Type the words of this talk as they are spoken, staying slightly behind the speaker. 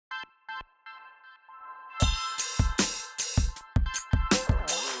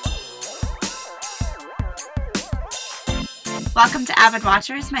Welcome to Avid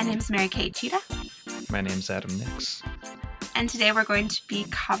Watchers. My name is Mary Kate Cheetah. My name's Adam Nix. And today we're going to be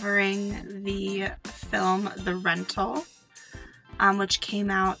covering the film The Rental, which came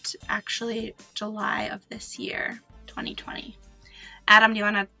out actually July of this year, 2020. Adam, do you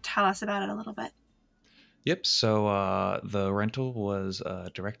want to tell us about it a little bit? Yep, so The Rental was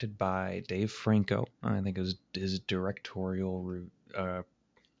directed by Dave Franco. I think it was his directorial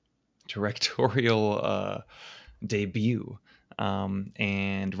debut,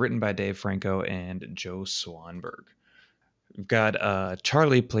 and written by Dave Franco and Joe Swanberg. We've got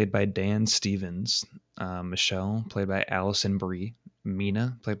Charlie, played by Dan Stevens, Michelle, played by Allison Brie,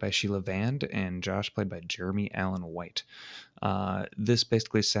 Mina, played by Sheila Vand, and Josh, played by Jeremy Allen White. This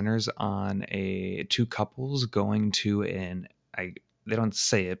basically centers on two couples going to they don't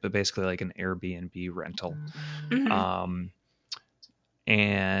say it, but basically like an Airbnb rental. Mm-hmm.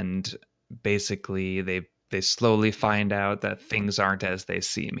 And basically they slowly find out that things aren't as they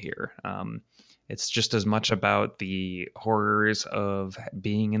seem here. It's just as much about the horrors of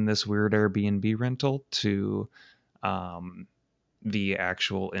being in this weird Airbnb rental to the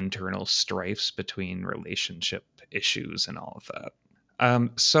actual internal strifes between relationship issues and all of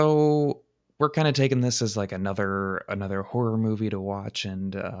that. So we're kind of taking this as like another horror movie to watch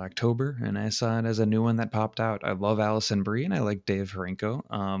in October, and I saw it as a new one that popped out. I love Allison Brie and I like Dave Franco.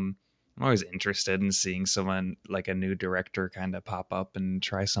 I'm always interested in seeing someone like a new director kind of pop up and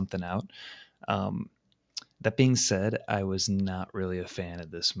try something out. That being said, I was not really a fan of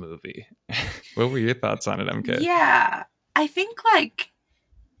this movie. What were your thoughts on it, MK? Yeah, I think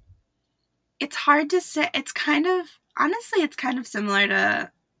it's hard to say. It's kind of similar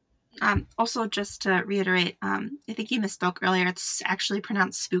to, also just to reiterate, I think you misspoke earlier. It's actually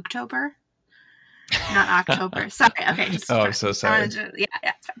pronounced Spooktober, not October. Sorry. Okay. I'm so sorry. Yeah,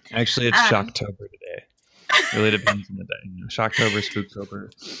 it's fine. Actually, it's Shocktober today. It really depends on the day. Shocktober, Spooktober.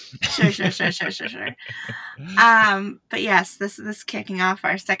 Sure. But yes, this is kicking off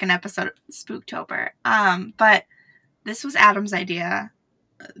our second episode of Spooktober. But this was Adam's idea,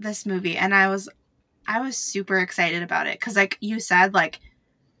 this movie, and I was super excited about it because, like you said, like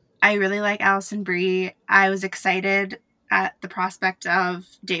I really like Allison Brie. I was excited at the prospect of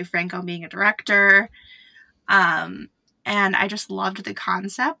Dave Franco being a director, and I just loved the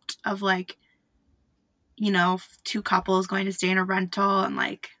concept of like, two couples going to stay in a rental and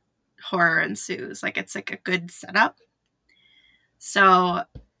like horror ensues. Like it's like a good setup. So,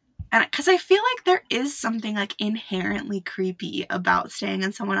 and because I feel like there is something like inherently creepy about staying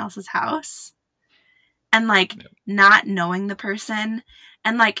in someone else's house and like not knowing the person.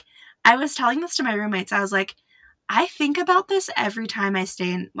 And like I was telling this to my roommates, I was like, I think about this every time I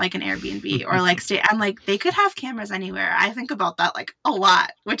stay in like an Airbnb or like stay. I'm like, they could have cameras anywhere. I think about that like a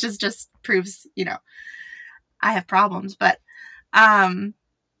lot, which is just proves, I have problems. But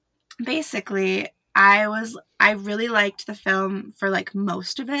basically, I really liked the film for like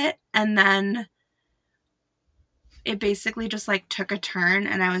most of it, and then it basically just like took a turn,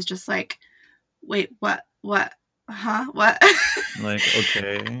 and I was just like, wait, what, huh, what? Like,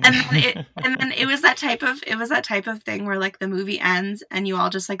 okay. and then it was that type of thing where like the movie ends and you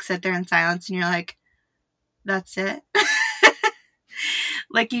all just like sit there in silence and you're like, that's it.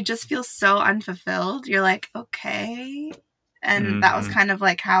 Like you just feel so unfulfilled. You're like, okay. And that was kind of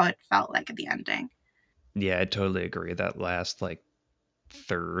like how it felt like at the ending. Yeah, I totally agree. That last like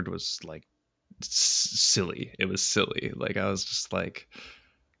third was like silly. It was silly. Like I was just like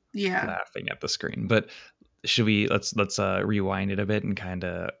laughing at the screen. But should we let's rewind it a bit and kind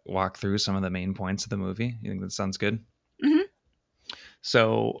of walk through some of the main points of the movie? You think that sounds good? Mm-hmm.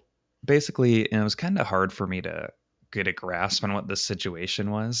 So basically, it was kind of hard for me to get a grasp on what the situation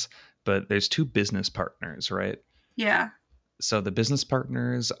was, but there's two business partners, right? Yeah. So the business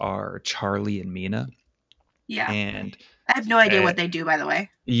partners are Charlie and Mina. Yeah. And I have no idea what they do, by the way.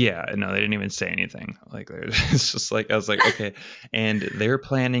 Yeah, no, they didn't even say anything. Like, it's just like, I was like, okay. And they're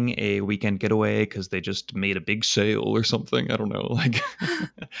planning a weekend getaway because they just made a big sale or something. I don't know. Like,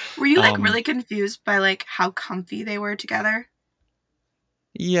 were you like really confused by like how comfy they were together?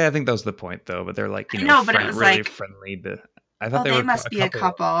 Yeah, I think that was the point, though. But they're like, but it was really like friendly. I thought they must be a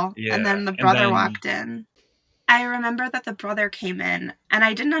couple. Yeah. And then the brother walked in. I remember that the brother came in, and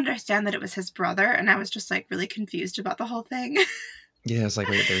I didn't understand that it was his brother, and I was just like really confused about the whole thing. Yeah, it's like,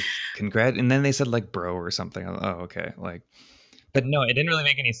 wait, they're congrats, and then they said like bro or something. Oh, okay, like, but no, it didn't really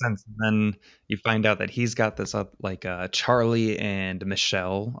make any sense. And then you find out that he's got this up, like Charlie and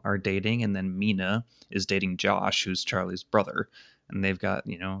Michelle are dating, and then Mina is dating Josh, who's Charlie's brother, and they've got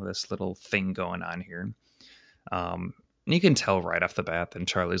this little thing going on here. And you can tell right off the bat that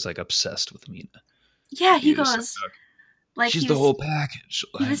Charlie's like obsessed with Mina. Yeah, he goes, Like She's the whole package.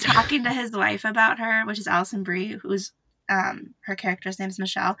 he was Like, talking to his wife about her, which is Alison Brie, who's her character's name is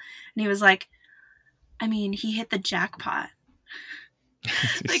Michelle, and he was like, I mean, he hit the jackpot.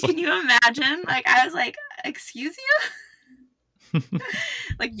 he's Like, can you imagine? Like, I was like, excuse you?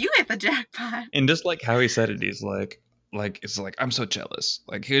 like, Like, you hit the jackpot. and just like how he said it, he's like it's like I'm so jealous.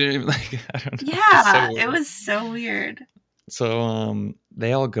 Like he didn't even like I don't know. It's so Yeah, it weird. was so weird. So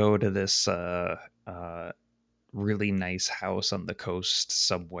they all go to this really nice house on the coast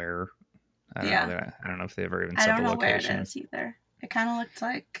somewhere. I don't know. Yeah. I don't know if they ever even I said the don't know where it location. is either. It kind of looked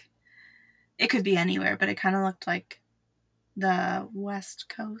like it could be anywhere, but it kind of looked like the West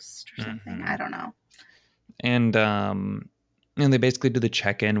Coast or something. Mhm. I don't know. And they basically do the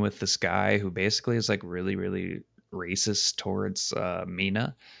check-in with this guy who basically is like really really racist towards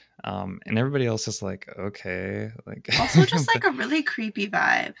Mina. And everybody else is like, okay, like Also, just like a really creepy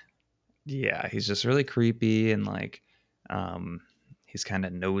vibe. yeah, he's just really creepy and like um he's kind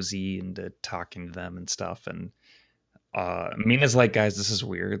of nosy into talking to them and stuff. And Mina's like, guys, this is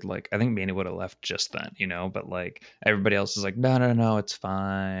weird. Like, I think Mina would have left just then, but like everybody else is like, no, no, no, it's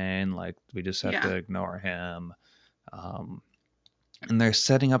fine. Like, we just have Yeah. to ignore him. Um, and they're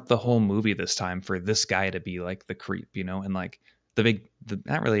setting up the whole movie this time for this guy to be like the creep, and like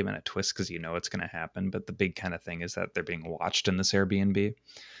not really even a twist because it's going to happen, but the big kind of thing is that they're being watched in this Airbnb.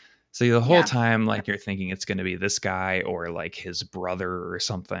 So the whole Yeah. time, like you're thinking it's going to be this guy or like his brother or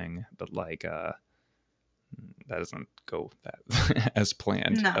something, but like that doesn't go that as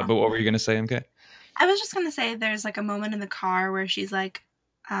planned. No. But what were you going to say, MK? I was just going to say there's like a moment in the car where she's like,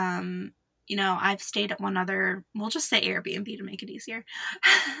 I've stayed at one other, we'll just say Airbnb to make it easier.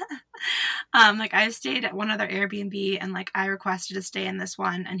 Like I've stayed at one other Airbnb and like I requested to stay in this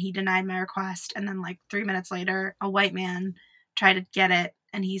one and he denied my request. And then like 3 minutes later, a white man tried to get it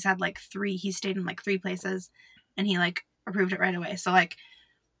and he's stayed in like 3 places and he like approved it right away. So like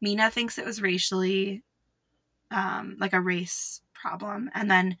Mina thinks it was racially, like a race problem. And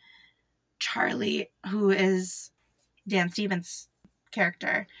then Charlie, who is Dan Stevens'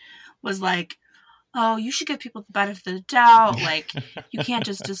 character, was like, oh, you should give people the benefit of the doubt. Like, you can't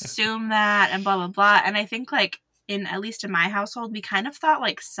just assume that and blah, blah, blah. And I think, like, at least in my household, we kind of thought,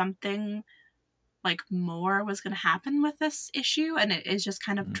 like, something, like, more was going to happen with this issue. And it is just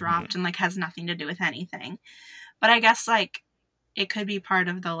kind of dropped and, like, has nothing to do with anything. But I guess, like, it could be part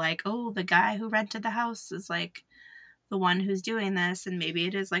of the, like, oh, the guy who rented the house is, like, the one who's doing this. And maybe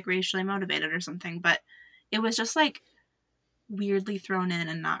it is, like, racially motivated or something. But it was just, like, weirdly thrown in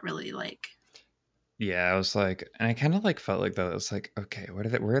and not really, like, Yeah, I was like, and I kind of like felt like that. I was like, okay,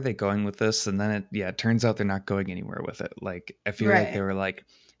 where are they going with this? And then it turns out they're not going anywhere with it. Like, I feel like they right. were like,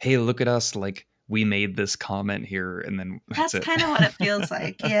 hey, look at us, like we made this comment here, and then that's That's it. kind of what it feels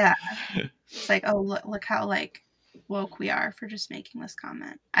like. Yeah. It's like, oh, look how, like, woke we are for just making this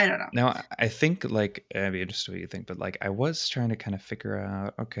comment. I don't know. Now, I think like I'd be interested what you think, but like I was trying to kind of figure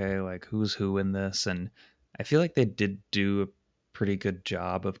out, okay, like who's who in this, and I feel like they did do a pretty good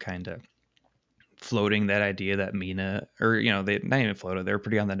job of kind of floating that idea that Mina, or they not even floated, they're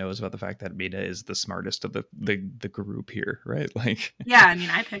pretty on the nose about the fact that Mina is the smartest of the group here, right? Like, Yeah, I mean,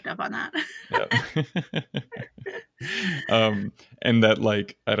 I picked up on that. yeah. And that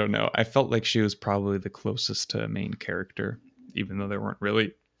like I don't know, I felt like she was probably the closest to a main character, even though there weren't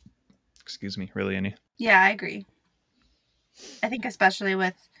really, excuse me, really any. Yeah, I agree. I think especially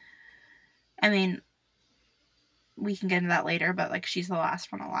with, I mean, we can get into that later, but like she's the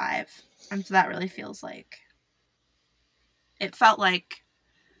last one alive. And so that really feels like, it felt like,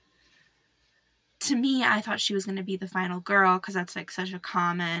 to me, I thought she was going to be the final girl because that's like such a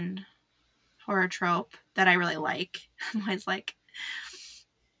common horror trope that I really like. I'm always like,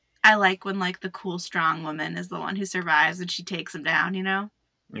 I like when like the cool, strong woman is the one who survives and she takes him down,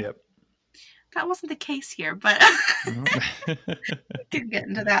 Yep. That wasn't the case here, but we can get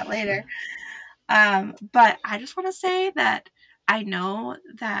into that later. But I just want to say that I know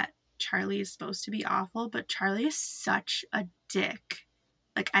that Charlie is supposed to be awful, but Charlie is such a dick.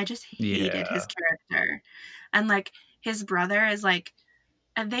 Like, I just hated his character. And, like, his brother is, like,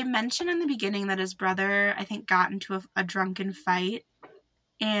 and they mention in the beginning that his brother, I think, got into a drunken fight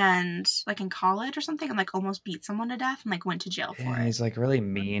and, like, in college or something and, like, almost beat someone to death and, like, went to jail for it. He's like really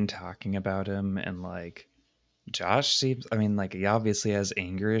mean talking about him, and like Josh seems, I mean, like he obviously has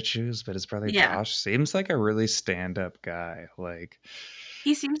anger issues, but his brother Josh seems like a really stand-up guy. Like,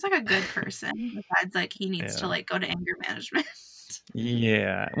 he seems like a good person. Besides, like, he needs to, like, go to anger management.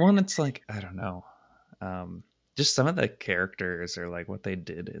 Yeah. Well, and it's like, I don't know. just some of the characters or like what they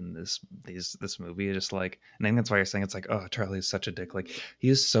did in this movie, just like, and I think that's why you're saying it's like, oh, Charlie's such a dick. Like he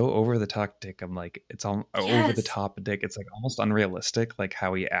is so over the top dick. I'm like, it's all over the Yes. top dick. It's like almost unrealistic, like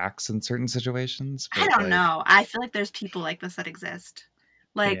how he acts in certain situations. I But don't like, know. I feel like there's people like this that exist.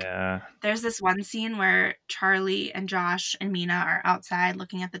 Like, yeah, there's this one scene where Charlie and Josh and Mina are outside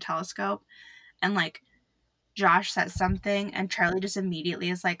looking at the telescope, and like Josh says something, and Charlie just immediately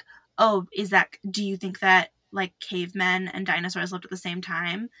is like, "Oh, do you think that like cavemen and dinosaurs lived at the same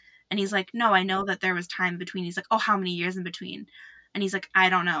time?" And he's like, "No, I know that there was time between." He's like, "Oh, how many years in between?" And he's like, "I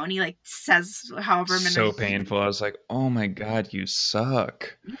don't know." And he like says however so many. painful. I was like, oh my god, you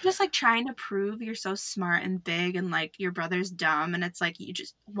suck. You're just like trying to prove you're so smart and big and like your brother's dumb, and it's like you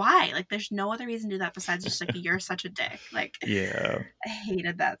just why? Like there's no other reason to do that besides just like you're such a dick. Like Yeah. I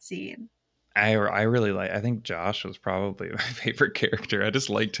hated that scene. I really like. I think Josh was probably my favorite character. I just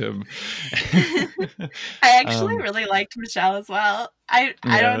liked him. I actually um, really liked Michelle as well. I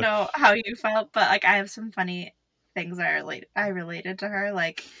don't yeah, know how you felt, but like I have some funny things I related to her.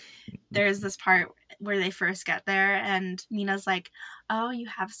 Like there's this part where they first get there and Mina's like, "Oh, you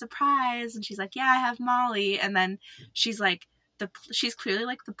have a surprise." And she's like, "Yeah, I have Molly." And then she's like she's clearly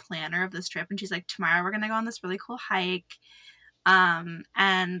like the planner of this trip and she's like, "Tomorrow we're going to go on this really cool hike."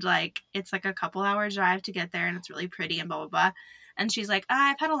 And like it's like a couple hour drive to get there and it's really pretty and blah blah blah. And she's like,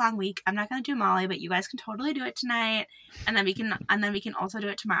 I've had a long week. I'm not gonna do Molly, but you guys can totally do it tonight. And then we can also do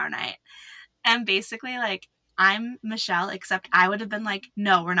it tomorrow night. And basically like I'm Michelle, except I would have been like,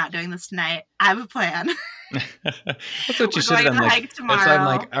 no, we're not doing this tonight. I have a plan. that's what you We're should have going on been the like. hike It's I'm tomorrow.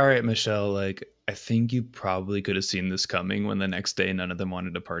 like, all right, Michelle. Like, I think you probably could have seen this coming when the next day none of them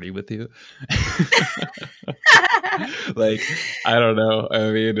wanted to party with you. Like, I don't know.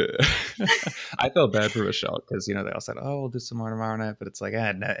 I mean, I felt bad for Michelle because they all said, "Oh, we'll do some more tomorrow night," but it's like,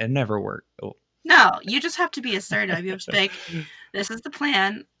 it never worked. Oh. No, you just have to be assertive. You have to be like, this is the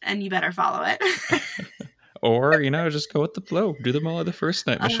plan and you better follow it. Or just go with the flow. Do them all the first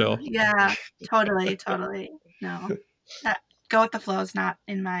night, Michelle. Yeah, totally, totally. No, that go with the flow is not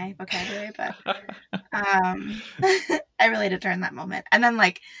in my vocabulary, but I related to her in that moment. And then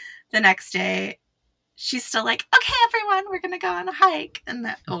like the next day, she's still like, "Okay, everyone, we're gonna go on a hike." And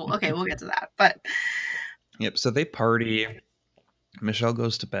that, oh, okay, we'll get to that. But Yep. So they party. Michelle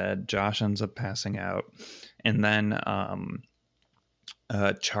goes to bed. Josh ends up passing out, and then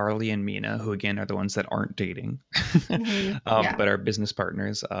Charlie and Mina, who again are the ones that aren't dating, yeah, but are business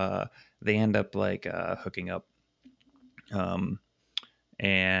partners, they end up like hooking up, um,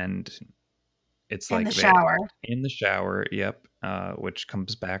 and it's in like the they shower. in the shower. Yep, which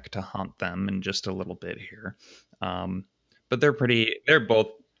comes back to haunt them in just a little bit here. Um, but they're pretty. They're both.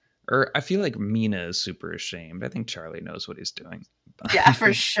 Or I feel like Mina is super ashamed. I think Charlie knows what he's doing. Yeah,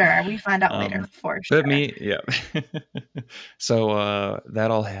 for sure. We find out later um, for but sure. me, yeah. So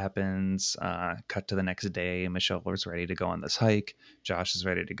that all happens. Cut to the next day. Michelle was ready to go on this hike. Josh is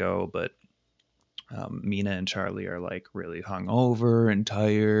ready to go, but Mina and Charlie are like really hungover and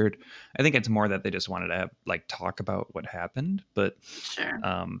tired. I think it's more that they just wanted to have, like talk about what happened, but Sure.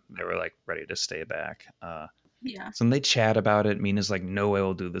 they were like ready to stay back. Yeah. So then they chat about it. Mina's like, "No way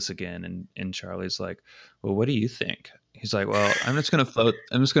we'll do this again," and Charlie's like, "Well, what do you think?" He's like, "Well, I'm just gonna float.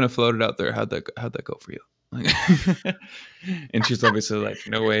 I'm just gonna float it out there. How'd that go for you?" Like, and she's obviously like,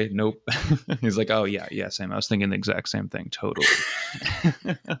 "No way, nope." He's like, "Oh yeah, yeah, same. I was thinking the exact same thing, totally."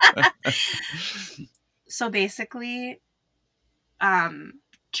 So basically,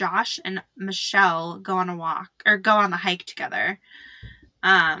 Josh and Michelle go on a walk or go on the hike together,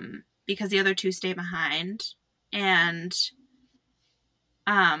 because the other two stay behind. And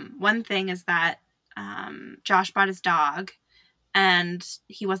one thing is that Josh brought his dog and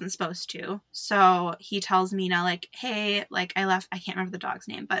he wasn't supposed to. So he tells Mina, like, hey, like, I can't remember the dog's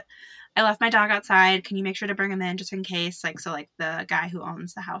name, but I left my dog outside. Can you make sure to bring him in just in case? Like, so, like, the guy who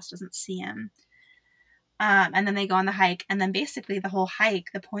owns the house doesn't see him. And then they go on the hike. And then basically the whole hike,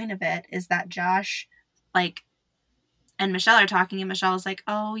 the point of it is that Josh, like, and Michelle are talking, and Michelle's like,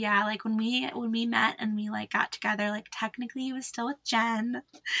 "Oh yeah, like when we met and we like got together, like technically he was still with Jen."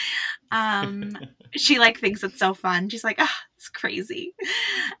 Um, she like thinks it's so fun. She's like, "Oh, it's crazy."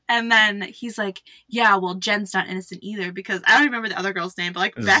 And then he's like, "Yeah, well, Jen's not innocent either because I don't remember the other girl's name, but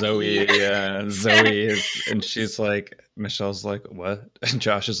like Becky." Zoe, yeah, Zoe is, and she's like, Michelle's like, "What?" And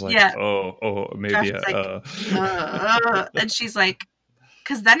Josh is like, Yeah, "Oh, Josh maybe." is like, and she's like,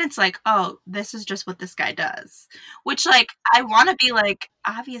 because then it's like, oh, this is just what this guy does. Which, like, I want to be like,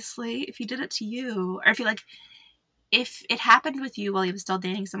 obviously, if he did it to you, or if you like, if it happened with you while he was still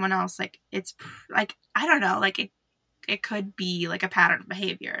dating someone else, like, it's like, I don't know, like, it could be like a pattern of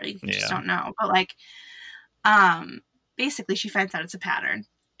behavior. You just Yeah. don't know. But, like, Um, Basically, she finds out it's a pattern,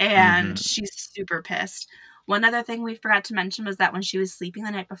 and Mm-hmm. she's super pissed. One other thing we forgot to mention was that when she was sleeping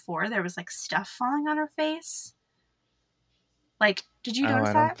the night before, there was like stuff falling on her face. Like, did you Oh,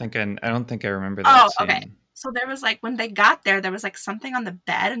 notice that? I don't think I remember that Oh, okay. scene. So there was like when they got there was like something on the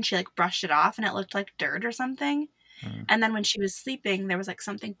bed, and she like brushed it off, and it looked like dirt or something. Mm. And then when she was sleeping, there was like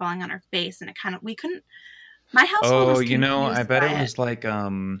something falling on her face, and it kind of we couldn't. My household Oh, was I confused bet it by it. was like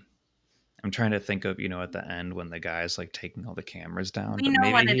I'm trying to think of, at the end when the guy's like taking all the cameras down, We but know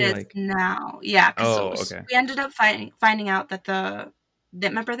maybe what it he is like now. Yeah, because oh, okay. we ended up finding out that that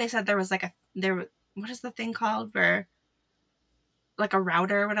remember they said there was like what is the thing called where like a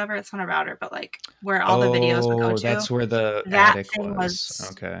router or whatever. It's not a router, but like where all the videos would go Oh, to. that's where the That attic thing was. was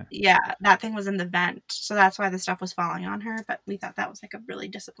Okay. yeah, that thing was in the vent. So that's why the stuff was falling on her. But we thought that was like a really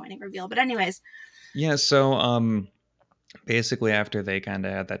disappointing reveal. But anyways, Yeah, so basically after they kind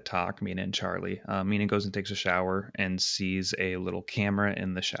of had that talk, Mina and Charlie, Mina goes and takes a shower and sees a little camera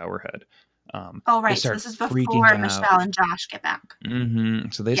in the shower head. oh They right, so start this is freaking before out. Michelle and Josh get back.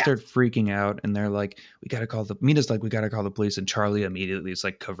 So they Yeah, start freaking out and they're like, we gotta call the Mina's like, we gotta call the police, and Charlie immediately is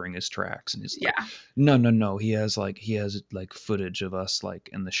like covering his tracks and he's like, yeah, no, no, no. He has footage of us like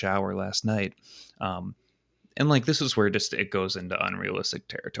in the shower last night. Um and like this is where just it goes into unrealistic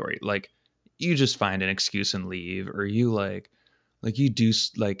territory. Like you just find an excuse and leave, or you like you do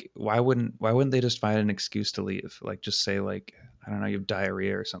like why wouldn't they just find an excuse to leave? Like just say like, I don't know, you have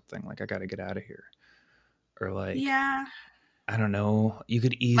diarrhea or something, like I gotta get out of here. Or like, yeah. I don't know, you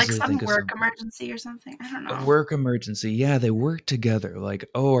could Like easily some think of work something. emergency or something. I don't A know. work emergency. Yeah, they work together. Like,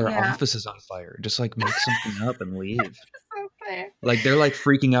 oh, our Yeah. office is on fire. Just like make something up and leave. So fair. Like they're like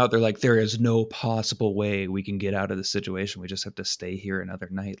freaking out. They're like, there is no possible way we can get out of the situation. We just have to stay here another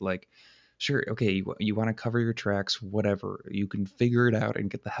night. Like, sure, okay, you want to cover your tracks, whatever. You can figure it out and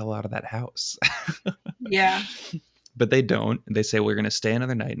get the hell out of that house. Yeah. But they don't. They say we're gonna stay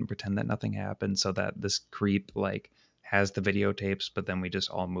another night and pretend that nothing happened, so that this creep like has the videotapes, but then we just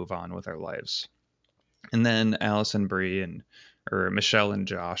all move on with our lives. And then Allison Brie and or Michelle and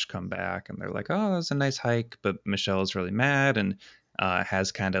Josh come back and they're like, "Oh, that was a nice hike," but Michelle is really mad and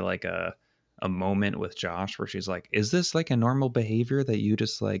has kind of like a moment with Josh where she's like, "Is this like a normal behavior that you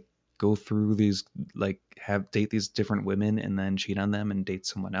just like go through these like have date these different women and then cheat on them and date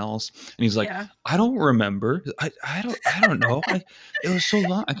someone else?" And he's like, Yeah. "I don't remember. I don't know. It was so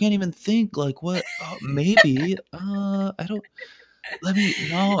long. I can't even think like what maybe I don't let me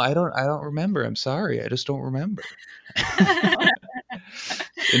no, I don't remember. I'm sorry. I just don't remember."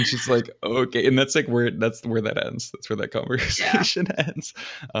 And she's like, "Okay." And that's where that ends. That's where that Yeah. conversation ends.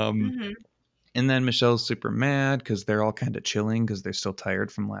 Um Hmm. and then Michelle's super mad cuz they're all kind of chilling cuz they're still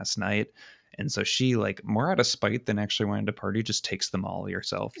tired from last night. And so she like more out of spite than actually wanting to party just takes the Molly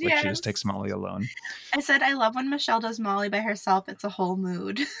herself. Like she just takes Yes. Molly alone. I said I love when Michelle does Molly by herself. It's a whole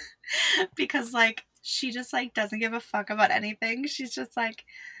mood. Because like she just like doesn't give a fuck about anything. She's just like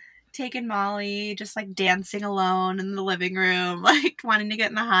taking Molly, just like dancing alone in the living room, like wanting to get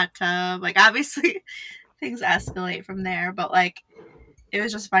in the hot tub. Like obviously things escalate from there, but like it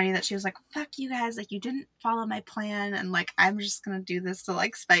was just funny that she was like, "Fuck you guys! Like you didn't follow my plan, and like I'm just gonna do this to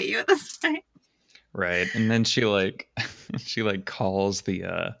like spite you at this point." Right. And then she like she like calls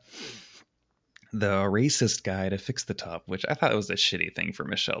the racist guy to fix the tub, which I thought was a shitty thing for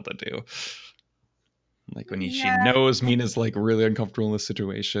Michelle to do. Like when she Yeah, knows Mina's like really uncomfortable in this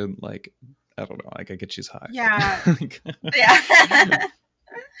situation, like I don't know, like I get she's high, but yeah, like, yeah.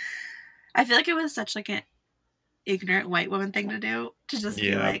 I feel like it was such like an ignorant white woman thing to do to just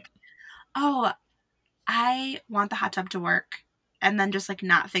be yeah, like, "Oh, I want the hot tub to work," and then just like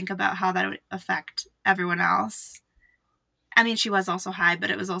not think about how that would affect everyone else. I mean, she was also high,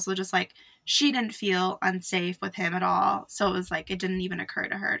 but it was also just like she didn't feel unsafe with him at all. So it was like it didn't even occur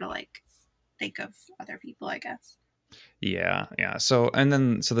to her to like think of other people, I guess. yeah, yeah. So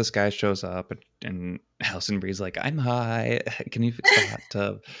this guy shows up and Alison Brie's like, "I'm high. Can you fix the hot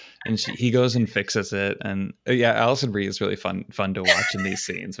tub?" And he goes and fixes it. And yeah, Alison Brie is really fun to watch in these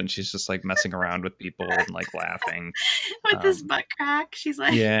scenes when she's just like messing around with people and like laughing. With this Um, butt crack, she's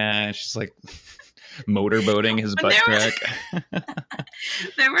like, yeah, she's like motorboating his when butt crack.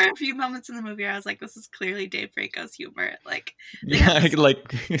 there were a few moments in the movie where I was like, this is clearly Dave Franco's humor. Like they Yeah, have I this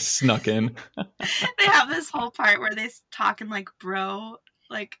like snuck in. they have this whole part where they talk in like bro,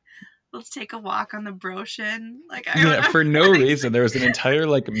 like let's take a walk on the broshin. Like I don't Yeah, know. for no reason. There was an entire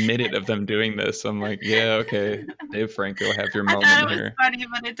like minute of them doing this. I'm like, yeah, okay, Dave Franco, have your I thought moment it was here. funny,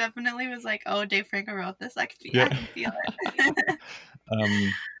 but it definitely was like, oh, Dave Franco wrote this. I Yeah. can feel it.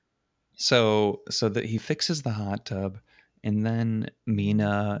 Um. So that he fixes the hot tub, And then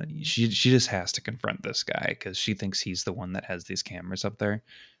Mina, she just has to confront this guy because she thinks he's the one that has these cameras up there.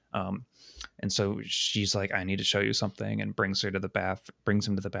 Um, and so she's like, I need to show you something, and brings him to the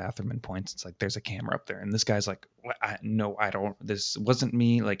bathroom and points. It's like, there's a camera up there. And this guy's like, what? No, I don't, this wasn't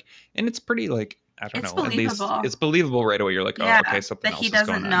me. Like, and it's pretty like, I don't It's know, at least believable. it's believable right away. You're like, oh, Yeah, okay, something that he else is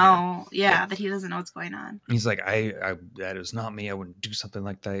going doesn't on here. know. Yeah, that he doesn't know what's going on. He's like, I that is not me. I wouldn't do something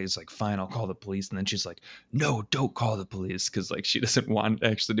like that. He's like, fine, I'll call the police. And then she's like, no, don't call the police, because like she doesn't want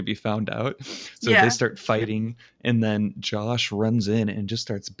actually to be found out. So they Yeah, start fighting, and then Josh runs in and just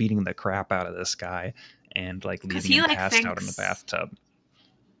starts beating the crap out of this guy and like because leaving he him like passed out in the thinks bathtub.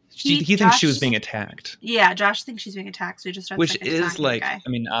 he He thinks she was Josh. being attacked, Yeah, Josh thinks she's being attacked, so he just starts which like is attacking the like, guy. I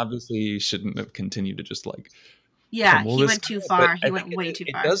mean, obviously you shouldn't have continued to just like Yeah, pummel he this went guy, too but far. He I think went way too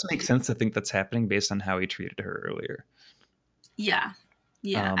it far. does make sense to think that's happening based on how he treated her earlier. Yeah.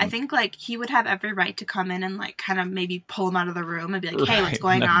 Yeah. I Um, think like he would have every right to come in and like kind of maybe pull him out of the room and be like, hey, what's right,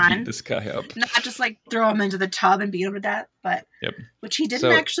 going and then beat on? this guy up. Not just like throw him into the tub and beat him to death, but Yep. which he didn't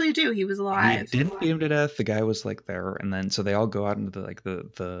So actually do. He was he alive. didn't beat him to death. The guy was like there, and then so they all go out into the like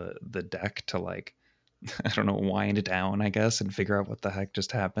the deck to like I don't know, wind down, I guess, and figure out what the heck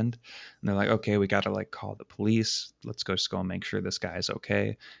just happened. And they're like, okay, we got to like call the police. Let's go just go and make sure this guy's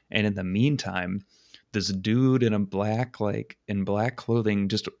okay. And in the meantime, this dude in a black clothing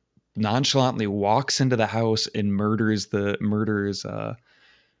just nonchalantly walks into the house and murders You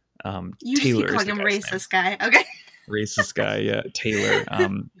just keep Taylor is calling the him guy's name. racist guy. Okay. Racist guy, yeah, Taylor.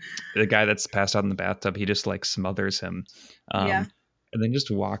 The guy that's passed out in the bathtub, he just like smothers him, Yeah. and then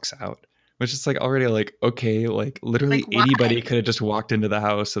just walks out. Which is like already like, okay, like literally Like why? anybody could have just walked into the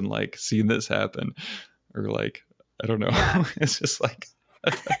house and like seen this happen, or like I don't know. Yeah. It's just like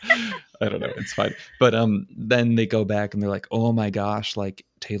I don't know. It's fine. But then they go back and they're like, oh my gosh, like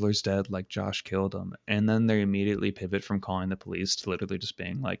Taylor's dead, like Josh killed him, and then they immediately pivot from calling the police to literally just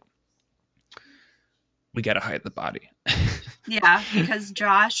being like, we got to hide the body. Yeah, because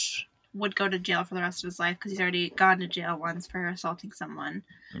Josh would go to jail for the rest of his life because he's already gone to jail once for assaulting someone.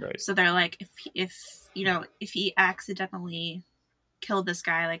 Right. So they're like, if you know, if he accidentally killed this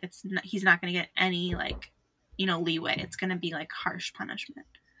guy, like he's not going to get any like, you know, leeway. It's going to be like harsh punishment.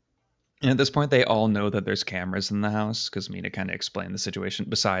 And at this point, they all know that there's cameras in the house because Mina kind of explained the situation.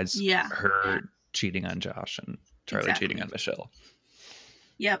 Besides Yeah. her cheating on Josh and Charlie Exactly. cheating on Michelle.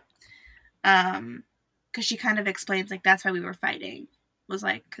 Yep. Because she kind of explains like that's why we were fighting. Was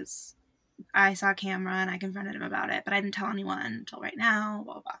like because I saw a camera and I confronted him about it, but I didn't tell anyone until right now.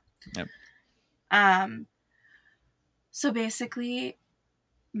 Blah blah. Yep. So basically,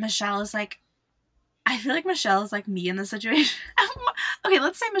 Michelle is like, I feel like Michelle is like me in the situation. Okay,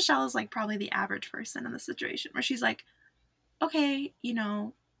 let's say Michelle is like probably the average person in the situation where she's like, okay, you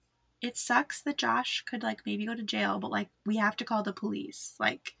know, it sucks that Josh could like maybe go to jail, but like we have to call the police.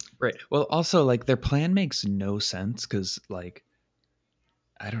 Like, Right. Well, also, like, their plan makes no sense because, like,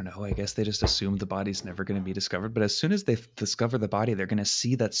 I don't know. I guess they just assume the body's never going to be discovered. But as soon as they discover the body, they're going to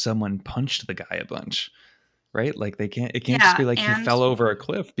see that someone punched the guy a bunch, right? Like, they can't. It can't just be like he fell over a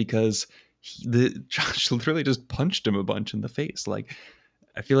cliff because Josh literally just punched him a bunch in the face. Like,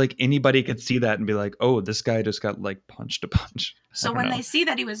 I feel like anybody could see that and be like, "Oh, this guy just got like punched a bunch." So when they see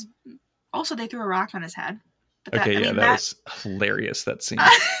that he was, also they threw a rock on his head. But that, okay, yeah, that was hilarious. That scene.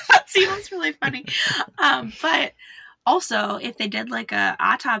 That scene was really funny. But also, if they did like a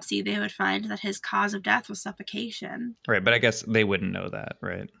autopsy, they would find that his cause of death was suffocation. Right, but I guess they wouldn't know that,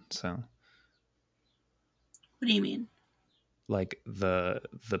 right? So. What do you mean? Like the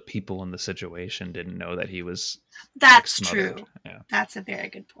people in the situation didn't know that he was. That's like, true. Yeah. That's a very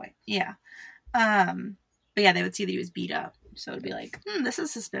good point. Yeah. But yeah, they would see that he was beat up, so it'd be like, this is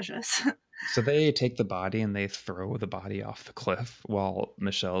suspicious. So they take the body and they throw the body off the cliff while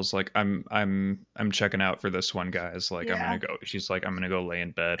Michelle's like, I'm checking out for this one, guys. Like, yeah. I'm gonna go. She's like, I'm gonna go lay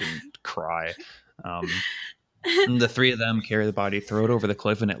in bed and cry. And the three of them carry the body, throw it over the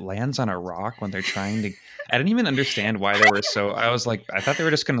cliff, and it lands on a rock when they're trying to. I didn't even understand why they were so. I was like, I thought they were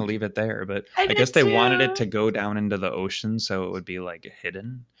just gonna leave it there, but I guess they wanted it to go down into the ocean so it would be like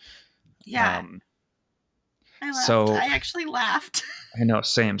hidden. Yeah. I laughed. So I actually laughed. I know,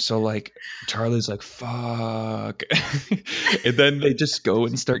 same. So like Charlie's like, fuck. And then they just go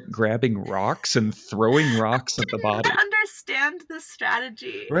and start grabbing rocks and throwing rocks at the body. I don't understand this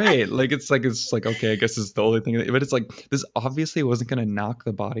strategy. Right. Like it's like okay, I guess it's the only thing. But it's like this obviously wasn't gonna knock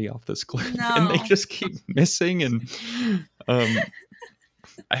the body off this cliff. No. And they just keep missing and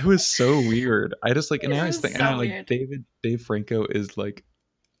it was so weird. I just like, and I was thinking, so like Dave Franco is like,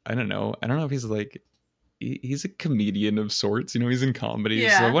 I don't know if he's like, he's a comedian of sorts, you know, he's in comedy.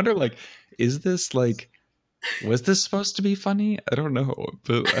 Yeah. So I wonder, like, is this like Was this supposed to be funny? I don't know,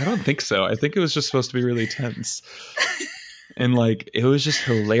 but I don't think so. I think it was just supposed to be really tense. And like it was just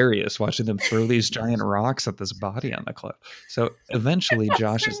hilarious watching them throw these giant rocks at this body on the cliff. So eventually That's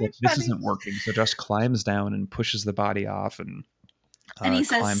Josh is really like, this funny. isn't working. So Josh climbs down and pushes the body off and And he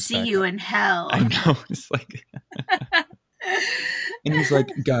says, climbs "See back you up. in I hell." know. It's like, and he's like,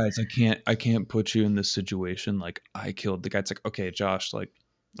 guys, I can't put you in this situation. Like I killed the guy. It's like, okay, Josh, like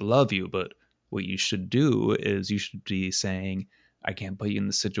I love you, but what you should do is you should be saying, I can't put you in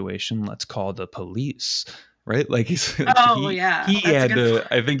this situation. Let's call the police. Right? Like he's like Oh yeah, he that's a had good point.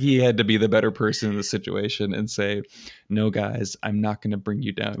 to I think he had to be the better person in the situation and say, no guys, I'm not gonna bring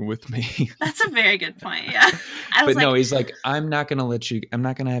you down with me. That's a very good point. Yeah. I was But no, like, he's like, I'm not gonna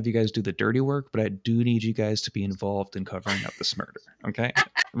have you guys do the dirty work, but I do need you guys to be involved in covering up this murder. Okay?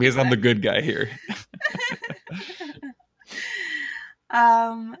 Because I'm the exactly. good guy here.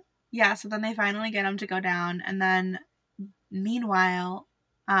 um yeah, so then they finally get him to go down, and then meanwhile,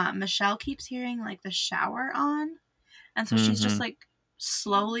 Michelle keeps hearing like the shower on, and so she's just Mm-hmm. like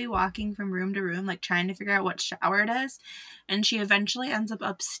slowly walking from room to room, like trying to figure out what shower it is. And she eventually ends up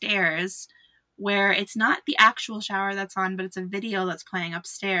upstairs where it's not the actual shower that's on, but it's a video that's playing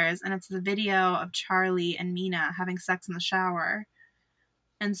upstairs. And it's the video of Charlie and Mina having sex in the shower.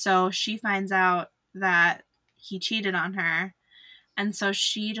 And so she finds out that he cheated on her. And so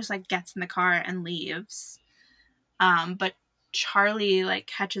she just like gets in the car and leaves. But Charlie like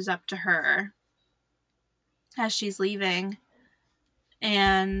catches up to her as she's leaving,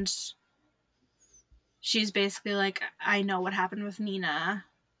 and she's basically like, I know what happened with Mina.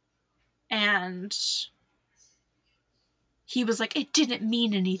 And he was like, it didn't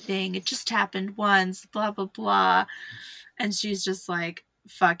mean anything. It just happened once, blah, blah, blah. And she's just like,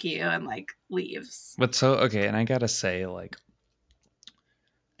 fuck you, and like leaves. But so okay, and I gotta say, like,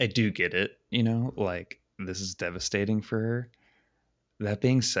 I do get it, like this is devastating for her. That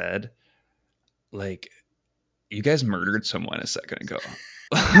being said, like you guys murdered someone a second ago.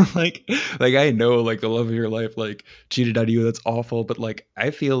 like like I know like the love of your life like cheated on you, that's awful, but like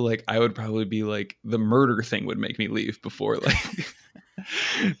I feel like I would probably be like the murder thing would make me leave before like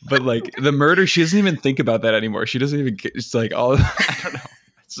but like the murder, she doesn't even think about that anymore. She doesn't even get, it's like all I don't know.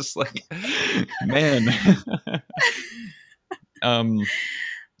 It's just like man. um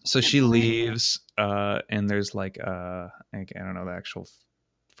so Good she point. leaves and there's like I don't know the actual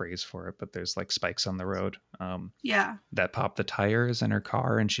phrase for it, but there's like spikes on the road Yeah. that pop the tires in her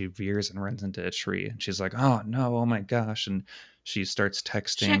car, and she veers and runs into a tree, and she's like, oh no, oh my gosh, and she starts She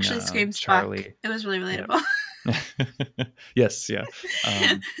texting actually screams fuck. Charlie. It was really Yeah. relatable. Yes, yeah.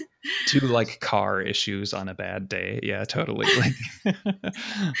 um to like car issues on a bad day, yeah, totally, like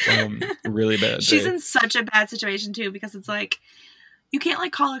really bad She's day. in such a bad situation too, because it's like, you can't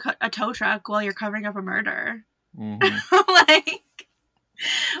like call a tow truck while you're covering up a murder. Hmm. Like,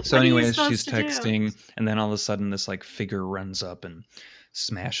 So what are you anyways, she's supposed to do? texting, and then all of a sudden this like figure runs up and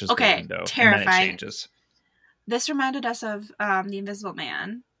smashes the Okay, window, and then it terrifying. changes. This reminded us of The Invisible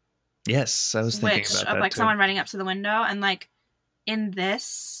Man, Yes, I was thinking which about of that like too. someone running up to the window, and like in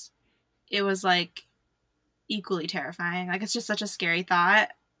this, it was like equally terrifying. Like it's just such a scary thought,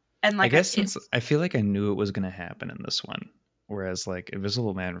 and I like guess it. since I feel like I knew it was going to happen in this one, whereas like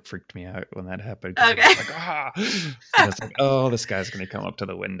Invisible Man freaked me out when that happened because I was Okay. like, ah, and it's like, oh, this guy's going to come up to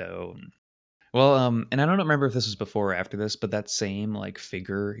the window. Well, and I don't remember if this was before or after this, but that same like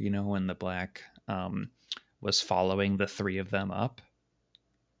figure, when the black was following the three of them up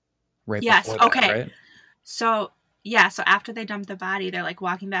right Yes. before that, Okay. right? So yeah. So after they dump the body, they're like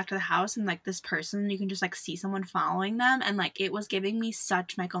walking back to the house, and like this person, you can just like see someone following them, and like it was giving me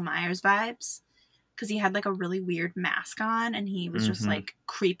such Michael Myers vibes, because he had like a really weird mask on, and he was just Mm-hmm. like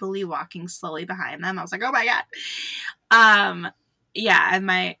creepily walking slowly behind them. I was like, oh my god. Um, yeah, and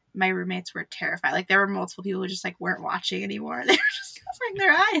my roommates were terrified. Like there were multiple people who just like weren't watching anymore. They were just covering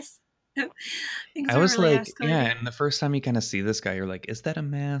their eyes. Things I were was really like, yeah, escalating. and the first time you kind of see this guy, you're like, is that a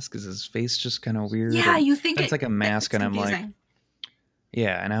mask? Is his face just kind of weird? Yeah, And you think then it's like a mask, it's and I'm like, confusing.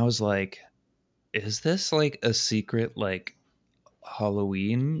 yeah, and I was like, is this like a secret like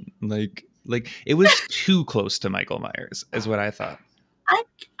Halloween? Like it was too close to Michael Myers, is what I thought. I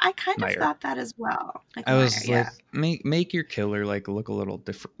I kind of Meyer. thought that as well. I Michael Meyer, was yeah. like, make your killer like look a little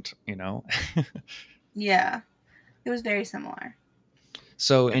different. Yeah. It was very similar.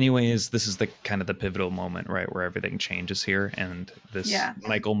 So, anyways, this is the kind of the pivotal moment, right, where everything changes here, and this Yeah.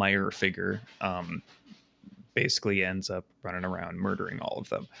 Michael Meyer figure basically ends up running around murdering all of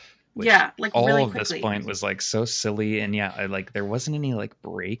them, which Yeah, like all really of this quickly. point was like so silly, and yeah, there wasn't any like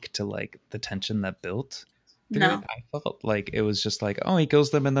break to like the tension that built. Think of it, No. I felt like it was just like, oh, he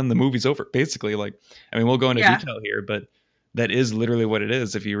kills them and then the movie's over. Basically, like, I mean, we'll go into Yeah. detail here, but that is literally what it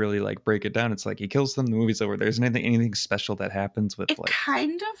is. If you really like break it down, it's like he kills them, the movie's over. There's anything special that happens with It like,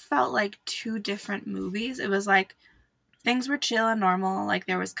 kind of felt like two different movies. It was like things were chill and normal, like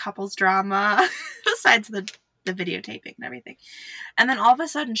there was couples drama besides the videotaping and everything. And then all of a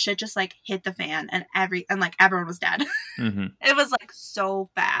sudden shit just like hit the fan and like everyone was dead. mm-hmm. It was like so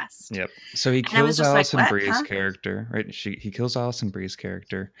fast. Yep. So he And I was kills just like, Alison what? Brie's Huh? character, right? He kills Alison Brie's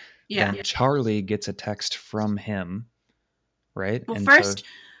character. Yeah. Then Charlie gets a text from him, right? Well, And so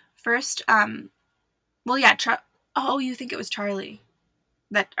first, well, yeah. Oh, you think it was Charlie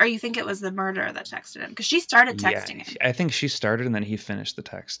or you think it was the murderer that texted him? Because she started yeah, texting him. I think she started and then he finished the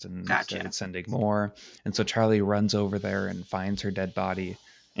text and Gotcha. started sending more. And so Charlie runs over there and finds her dead body.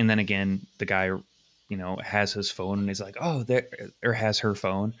 And then again, the guy, has his phone and he's like, oh, there, or has her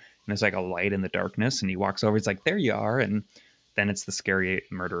phone. And there's like a light in the darkness. And he walks over. He's like, there you are. And then it's the scary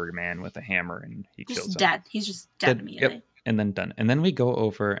murderer man with a hammer and he kills Just him. dead. He's just dead immediately. Yep. And then done. And then we go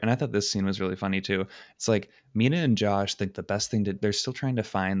over, and I thought this scene was really funny too. It's like Mina and Josh think the best thing they're still trying to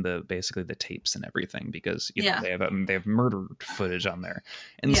find basically the tapes and everything because Yeah. they have murder footage on there,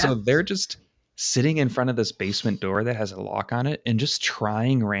 and Yeah. so they're just sitting in front of this basement door that has a lock on it and just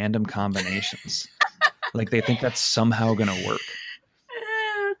trying random combinations, like they think that's somehow gonna work.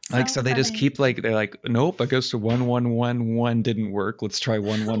 Like so they just keep like they're like, nope, I guess 1111 didn't work. Let's try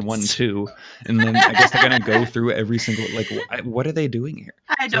 1112, and then I guess they're gonna go through every single what are they doing here?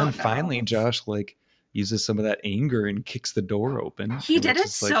 I So then don't know. finally Josh like uses some of that anger and kicks the door open. He did it like,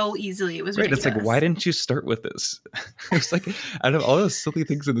 so easily. It was right. ridiculous. It's like, why didn't you start with this? It's like out of all those silly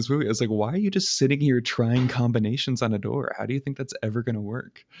things in this movie, I was like, why are you just sitting here trying combinations on a door? How do you think that's ever gonna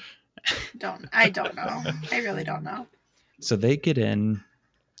work? I don't know. I really don't know. So they get in.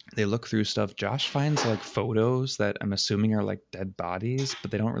 They look through stuff. Josh finds like photos that I'm assuming are like dead bodies, but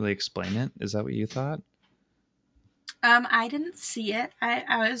they don't really explain it. Is that what you thought? I didn't see it.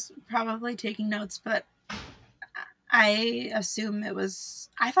 I was probably taking notes, but I assume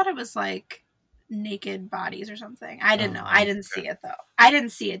I thought it was like naked bodies or something. I didn't know. I didn't see it though. I didn't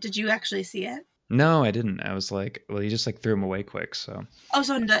see it. Did you actually see it? No, I didn't. I was like, well, you just like threw them away quick. So. Oh,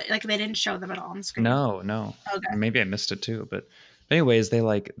 so like they didn't show them at all on the screen? No. Okay. Maybe I missed it too, but anyways, they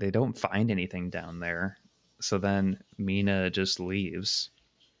don't find anything down there. So then Mina just leaves.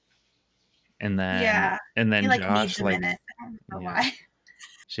 And then he like Josh needs a minute. I don't know why.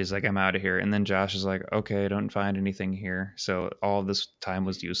 She's like, I'm out of here. And then Josh is like, okay, I don't find anything here. So all this time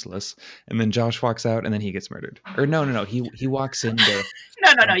was useless. And then Josh walks out and then he gets murdered. Or no. He walks into.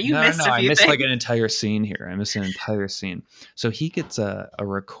 No. You missed a few I missed things. like an entire scene here. I missed an entire scene. So he gets a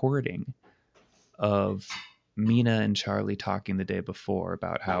recording of Mina and Charlie talking the day before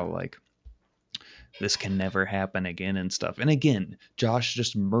about how like this can never happen again and stuff. And again, Josh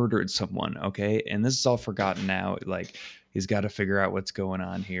just murdered someone, okay? And this is all forgotten now. Like he's got to figure out what's going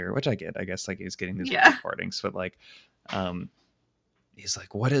on here, which I get. I guess like he's getting these recordings, but like he's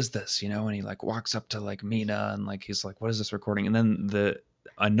like, what is this? And he like walks up to like Mina and like he's like, what is this recording? And then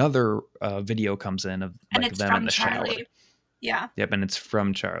another video comes in of like them in the shower. Yeah. Yep, and it's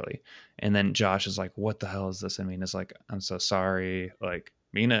from Charlie. And then Josh is like, what the hell is this? And Mina's like, I'm so sorry. Like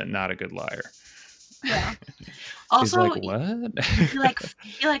Mina, not a good liar. Yeah. Also, like, what?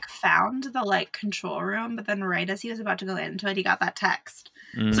 he found the like control room, but then right as he was about to go into it, he got that text.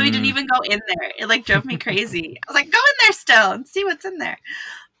 So he didn't even go in there. It like drove me crazy. I was like, go in there still and see what's in there.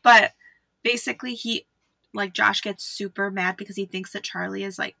 But basically Josh gets super mad because he thinks that Charlie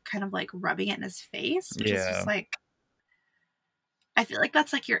is like kind of like rubbing it in his face, which is just like, I feel like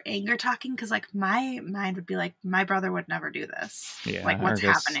that's like your anger talking, because like my mind would be like, my brother would never do this. Yeah, like what's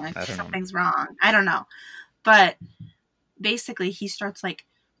happening? Like something's wrong. I don't know. But basically he starts like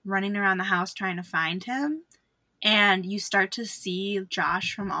running around the house trying to find him, and you start to see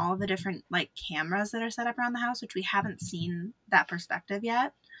Josh from all the different like cameras that are set up around the house, which we haven't seen that perspective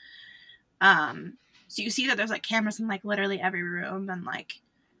yet. So you see that there's like cameras in like literally every room, and like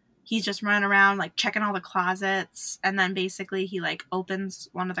he's just running around like checking all the closets, and then basically he like opens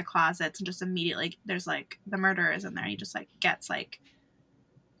one of the closets and just immediately there's like the murderer is in there, and he just like gets like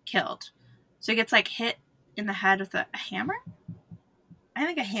killed. So he gets like hit in the head with a hammer. I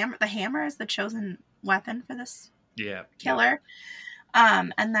think the hammer is the chosen weapon for this killer.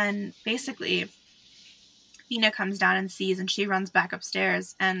 And then basically Mina comes down and sees, and she runs back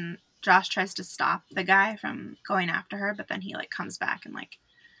upstairs, and Josh tries to stop the guy from going after her, but then he like comes back and like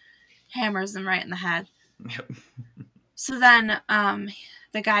hammers him right in the head. Yep. So then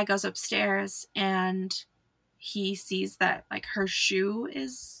the guy goes upstairs and he sees that like her shoe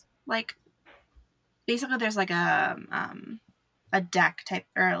is like basically there's like a deck type,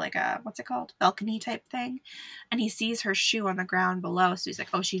 or like a, what's it called, balcony type thing, and he sees her shoe on the ground below, so he's like,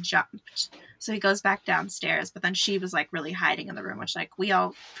 oh, she jumped. So he goes back downstairs, but then she was like really hiding in the room, which like we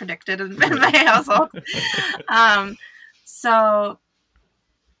all predicted in my household. So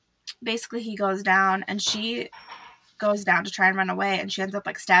basically he goes down, and she goes down to try and run away, and she ends up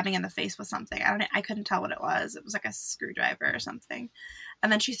like stabbing in the face with something. I couldn't tell what it was. It was like a screwdriver or something.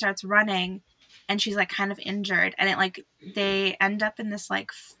 And then she starts running, and she's like kind of injured, and it like, they end up in this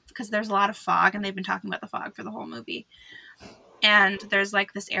like, because there's a lot of fog, and they've been talking about the fog for the whole movie. And there's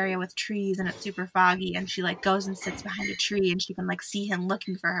like this area with trees, and it's super foggy, and she like goes and sits behind a tree, and she can like see him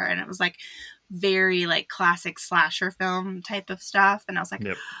looking for her, and it was like very like classic slasher film type of stuff. And I was like,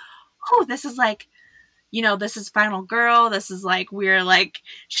 Yep. oh, this is like, you know, this is Final Girl. This is like, we're like,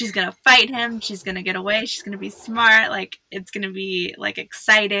 she's going to fight him. She's going to get away. She's going to be smart. Like, it's going to be like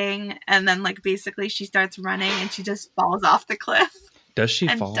exciting. And then like, basically she starts running, and she just falls off the cliff. Does she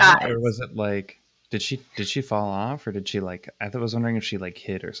and fall, dies. or was it like, did she fall off, or did she like, I was wondering if she like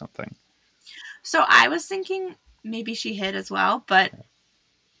hit or something. So I was thinking maybe she hit as well, but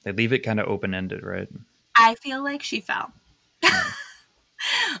They leave it kind of open-ended, right? I feel like she fell.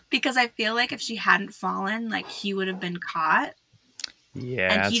 Because I feel like if she hadn't fallen, like, he would have been caught.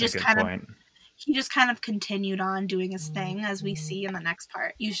 Yeah, and that's he a just good kind point. He just kind of continued on doing his thing, as we see in the next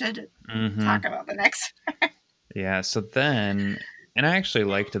part. You should Mm-hmm. talk about the next part. Yeah, so then, and I actually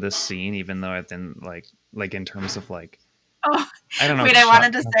liked this scene, even though I didn't like in terms of like, Oh, I don't know, wait, I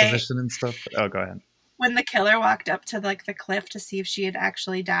wanted to say, composition and stuff. Oh, go ahead. when the killer walked up to like the cliff to see if she had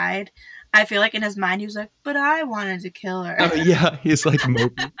actually died, I feel like in his mind he was like, but I wanted to kill her. Oh yeah, he's like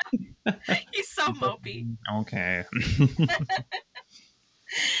mopey. He's so mopey. Okay.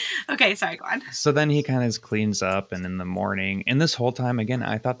 Okay, sorry, go on. So then he kind of cleans up, and in the morning, and this whole time, again,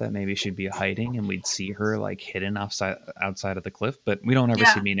 I thought that maybe she'd be hiding, and we'd see her like hidden outside of the cliff, but we don't ever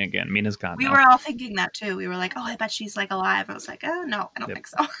see Mina again. Mina's gone We now. were all thinking that too. We were like, oh, I bet she's like alive. I was like, oh, no, I don't think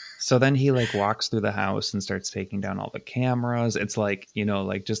so. So then he like walks through the house and starts taking down all the cameras. It's like, you know,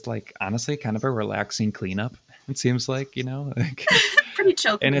 like just like honestly kind of a relaxing cleanup. It seems like, you know, like pretty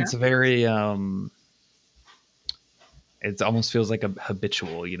chill and cleanup. it's very it almost feels like a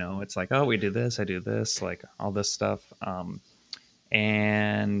habitual, you know. It's like, oh, we do this, I do this, like all this stuff.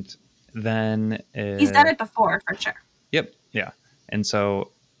 And then he's done it before for sure. Yep, yeah. And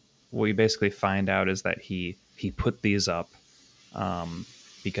so what we basically find out is that he put these up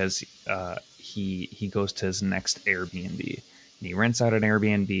because he goes to his next Airbnb. And he rents out an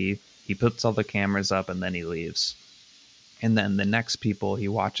Airbnb, he puts all the cameras up, and then he leaves. And then the next people, he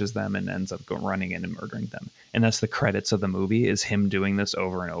watches them and ends up running in and murdering them. And that's the credits of the movie, is him doing this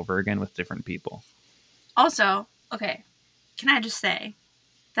over and over again with different people. Also, okay, can I just say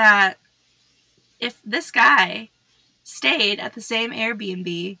that if this guy stayed at the same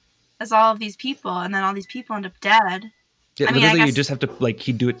Airbnb as all of these people, and then all these people end up dead. Yeah, I mean, literally, you just have to, like,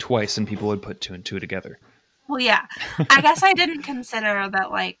 he'd do it twice, and people would put two and two together. Well, yeah. I guess I didn't consider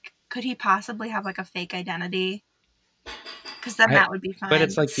that, like, could he possibly have, like, a fake identity? Because then that would be fine. But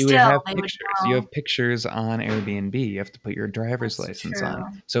it's like you would have pictures. You have pictures on Airbnb. You have to put your driver's license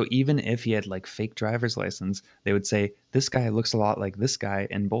on. So even if he had like fake driver's license, they would say this guy looks a lot like this guy,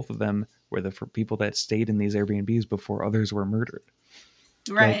 and both of them were the people that stayed in these Airbnbs before others were murdered.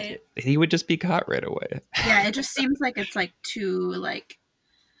 Right. Like, he would just be caught right away. Yeah, it just seems like it's like too like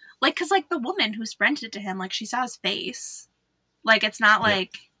because like the woman who rented it to him, like she saw his face. Like it's not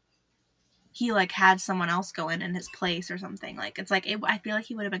like he like had someone else go in his place or something. Like it's like I feel like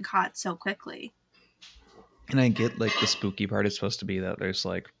he would have been caught so quickly. And I get like the spooky part is supposed to be that there's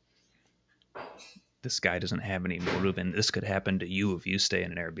like this guy doesn't have any motive, and this could happen to you if you stay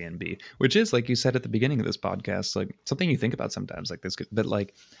in an Airbnb, which is, like you said at the beginning of this podcast, like something you think about sometimes, like this. But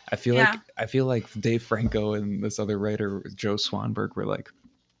like, I feel like Dave Franco and this other writer, Joe Swanberg, were like,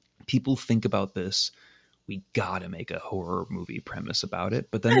 people think about this, we gotta make a horror movie premise about it,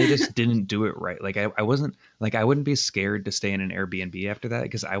 but then they just didn't do it right. Like I wasn't like, I wouldn't be scared to stay in an Airbnb after that,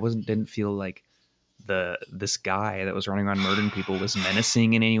 because I didn't feel like this guy that was running around murdering people was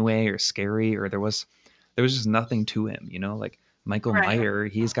menacing in any way or scary, or there was just nothing to him, you know. Like Michael Meyer,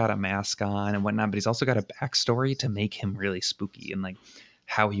 he's got a mask on and whatnot, but he's also got a backstory to make him really spooky, and like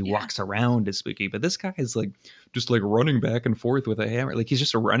how he walks around is spooky. But this guy is like just like running back and forth with a hammer, like he's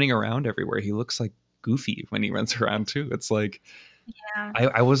just running around everywhere. He looks like Goofy when he runs around too. It's like I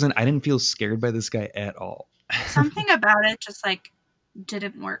didn't feel scared by this guy at all. Something about it just like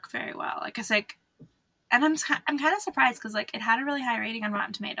didn't work very well. Like it's like, and I'm kind of surprised because like it had a really high rating on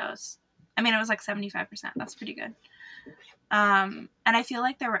Rotten Tomatoes. I mean, it was like 75%. That's pretty good. And I feel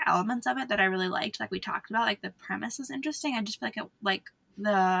like there were elements of it that I really liked, like we talked about, like the premise was interesting. I just feel like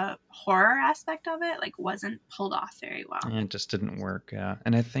the horror aspect of it like wasn't pulled off very well. It just didn't work. Yeah,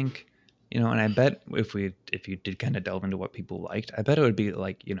 and I think, and I bet if you did kind of delve into what people liked, I bet it would be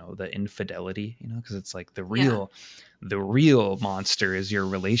like, the infidelity, because it's like Yeah. the real monster is your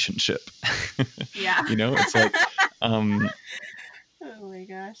relationship. Yeah. It's like, um, Oh my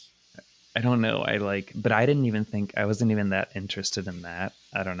gosh. I don't know. But I wasn't even that interested in that.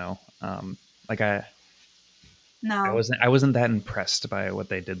 I don't know. Like No. I wasn't that impressed by what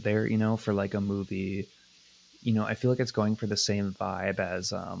they did there, for like a movie. I feel like it's going for the same vibe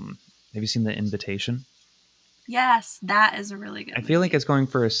as have you seen The Invitation? Yes, that is a really good I feel like movie. it's going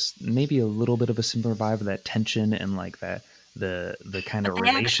for maybe a little bit of a similar vibe of that tension and like that the kind But of they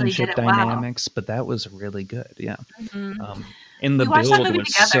actually did relationship it well. dynamics, but that was really good. Yeah. Hmm. And the We watched that build movie was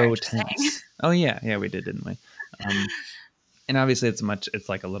together, so just saying. tense. Oh yeah, we did, didn't we? Um, and obviously it's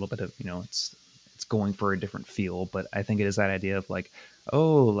like a little bit of, it's going for a different feel, but I think it is that idea of like,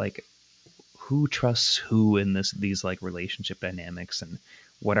 oh, like who trusts who in these like relationship dynamics, and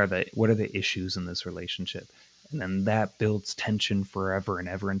what are the issues in this relationship, and then that builds tension forever and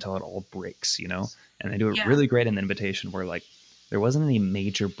ever until it all breaks. And they do it Yeah. really great in The Invitation, where like there wasn't any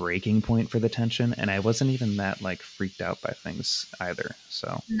major breaking point for the tension, and I wasn't even that like freaked out by things either.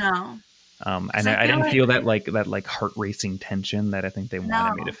 So No. Because and I I feel didn't like feel that like heart racing tension that I think they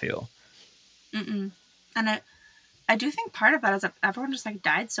wanted me to no. feel. Mm-mm. And I do think part of that is that everyone just like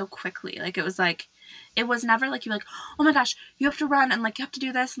died so quickly. Like it was never like you're like, oh my gosh, you have to run and like you have to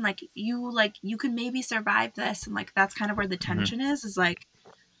do this and like you can maybe survive this, and like that's kind of where the Hmm. tension is like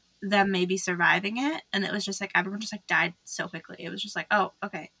them maybe surviving it. And it was just like everyone just like died so quickly. It was just like, oh,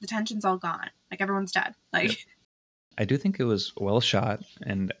 okay, the tension's all gone. Like everyone's dead. Like I do think it was well shot,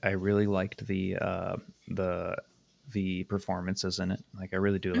 and I really liked the the performances in it. Like I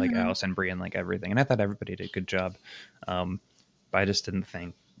really do like mhm. Alison Brie and like everything, and I thought everybody did a good job. Um, but I just didn't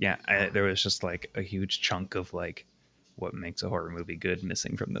think, yeah, there was just like a huge chunk of like what makes a horror movie good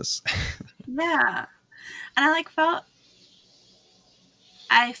missing from this. Yeah. And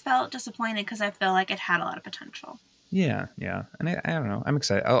I felt disappointed because I feel like it had a lot of potential. Yeah, yeah, and I don't know. I'm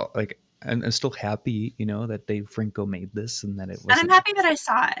excited. I'm still happy, that Dave Franco made this, and that it And I'm wasn't happy that I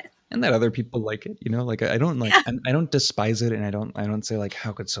saw it. and that other people like it, like I don't like Yeah. I don't despise it, and I don't say like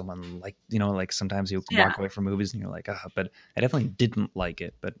how could someone like, like sometimes you can Yeah. walk away from movies and you're like, but I definitely didn't like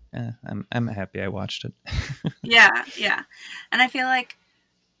it, but I'm happy I watched it. Yeah. Yeah. And I feel like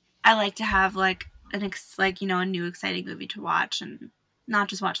I like to have like a new exciting movie to watch and not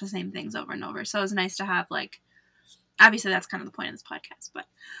just watch the same things over and over. So it was nice to have like obviously that's kind of the point of this podcast, but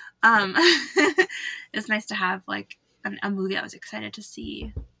Yep. it's nice to have like a movie I was excited to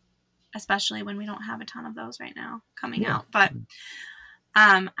see, especially when we don't have a ton of those right now coming Yeah. out. But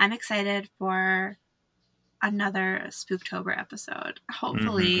I'm excited for another Spooktober episode. Hmm.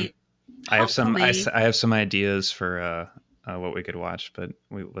 Hopefully. I have some ideas for what we could watch, but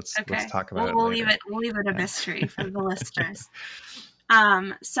let's Okay. talk about We'll, it we'll leave later. it. We'll leave it a Yeah. mystery for the listeners.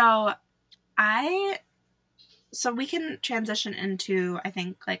 So I. So we can transition into I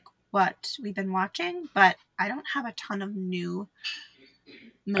think like what we've been watching, but I don't have a ton of new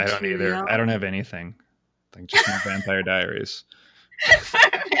I don't either. material I don't have anything. Like just more Vampire Diaries. for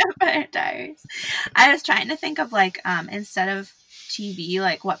Vampire Diaries. I was trying to think of like instead of TV,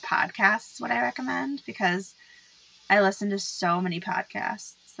 like what podcasts would I recommend, because I listen to so many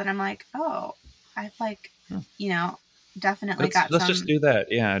podcasts that I'm like, oh, I've like, Hmm. you know, definitely got Let's just some do that.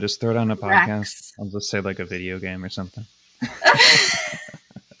 Yeah, just throw down a podcast. Rex. I'll just say like a video game or something.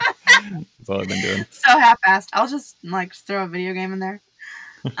 That's all I've been doing. So half-assed. I'll just like throw a video game in there.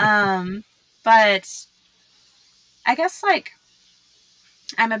 But I guess like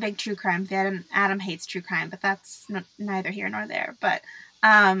I'm a big true crime fan, and Adam hates true crime, but that's neither here nor there. But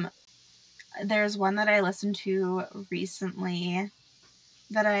um, there's one that I listened to recently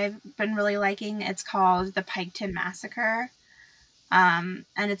that I've been really liking. It's called The Piketon Massacre. And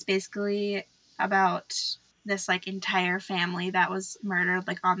it's basically about this like entire family that was murdered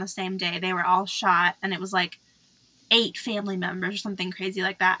like on the same day. They were all shot, and it was like 8 family members or something crazy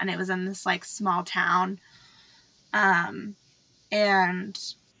like that, and it was in this like small town. And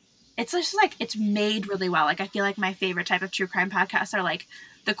it's just like it's made really well. Like I feel like my favorite type of true crime podcasts are like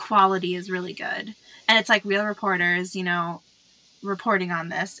the quality is really good, and it's like real reporters, reporting on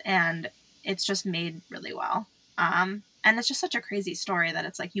this, and it's just made really well. And it's just such a crazy story that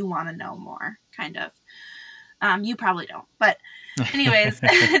it's like you want to know more, kind of. You probably don't, but anyways,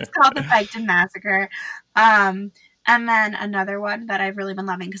 it's called The Piketon Massacre. And then another one that I've really been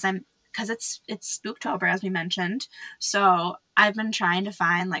loving because because it's Spooktober, as we mentioned. So I've been trying to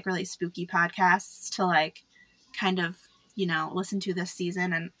find like really spooky podcasts to like kind of, listen to this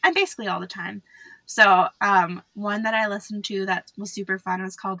season, and basically all the time. So one that I listened to that was super fun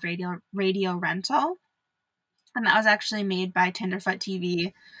was called Radio Rental, and that was actually made by Tenderfoot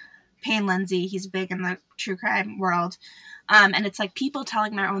TV. Payne Lindsay, he's big in the true crime world. And it's like people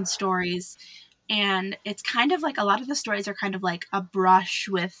telling their own stories. And it's kind of like a lot of the stories are kind of like a brush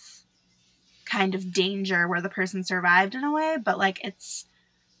with kind of danger where the person survived in a way, but like it's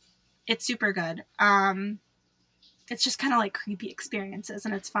super good. It's just kind of like creepy experiences,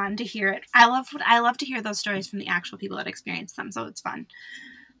 and it's fun to hear it. I love to hear those stories from the actual people that experience them, so it's fun.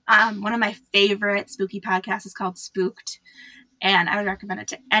 One of my favorite spooky podcasts is called Spooked, and I would recommend it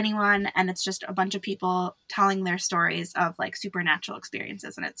to anyone. And it's just a bunch of people telling their stories of like supernatural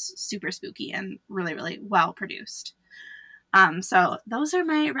experiences, and it's super spooky and really, really well produced. So those are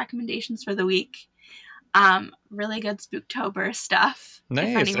my recommendations for the week. Really good Spooktober stuff. If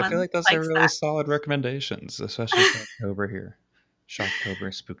Nice. I feel anyone like those are likes really that. solid recommendations, especially for October here.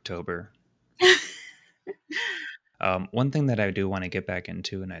 Shocktober, Spooktober. One thing that I do want to get back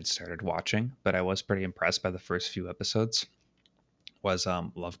into, and I'd started watching, but I was pretty impressed by the first few episodes, was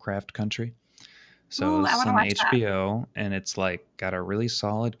Lovecraft Country. So Ooh, this I is want to on watch that. HBO, and it's like got a really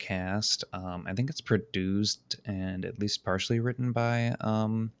solid cast. I think it's produced and at least partially written by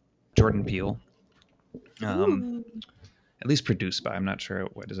Jordan Peele. Um, Ooh. at least produced by. I'm not sure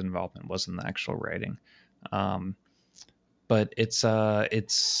what his involvement was in the actual writing. Um, but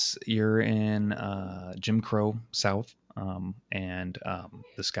it's you're in Jim Crow South, and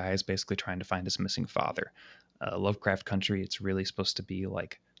this guy is basically trying to find his missing father. Lovecraft Country. It's really supposed to be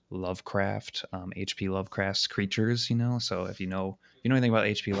like Lovecraft, H.P. Lovecraft's creatures. So if you know anything about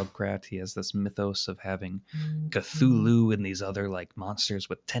H.P. Lovecraft, he has this mythos of having Cthulhu and these other like monsters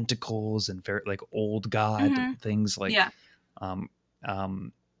with tentacles and very like old god Mm-hmm. things like Yeah. um,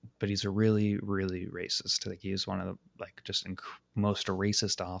 um, but he's a really, really racist. Like he is one of the like just most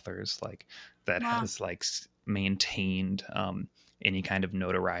racist authors like that Wow. has like maintained any kind of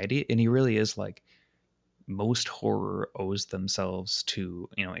notoriety, and he really is like most horror owes themselves to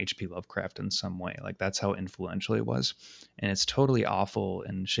H.P. Lovecraft in some way. Like that's how influential he was, and it's totally awful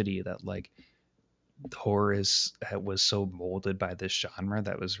and shitty that like horror was so molded by this genre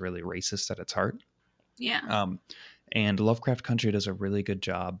that was really racist at its heart. Yeah. Um, and Lovecraft Country does a really good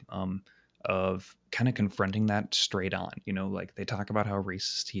job of kind of confronting that straight on. Like they talk about how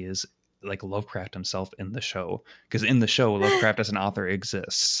racist he is, like Lovecraft himself in the show, because in the show, Lovecraft as an author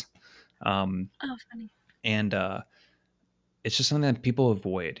exists. Um, Oh, funny. and it's just something that people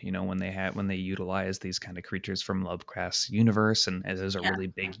avoid, when they utilize these kind of creatures from Lovecraft's universe, and it is a Yeah. really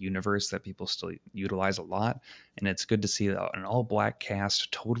big universe that people still utilize a lot. And it's good to see an all black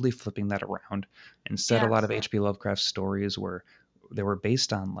cast totally flipping that around. Instead, a Yeah. lot of H.P. Lovecraft stories were they were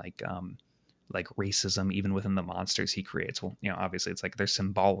based on like racism even within the monsters he creates. Well, obviously it's like they're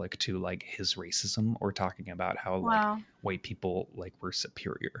symbolic to like his racism, or talking about how like Wow. white people like were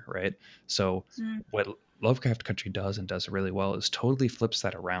superior, right? So Mm. what Lovecraft Country does and does really well is totally flips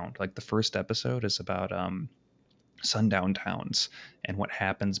that around. Like the first episode is about sundown towns and what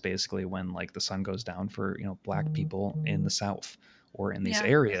happens basically when like the sun goes down for black people in the South or in these Yeah.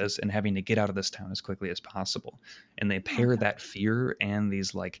 areas, and having to get out of this town as quickly as possible. And they pair Okay. that fear and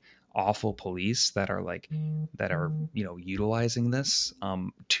these like awful police that are utilizing this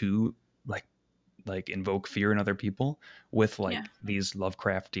to like invoke fear in other people with Yeah. like these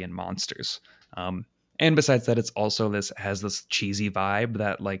Lovecraftian monsters. And besides that, it's also this has this cheesy vibe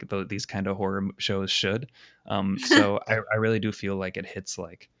that like these kind of horror shows should. So I really do feel like it hits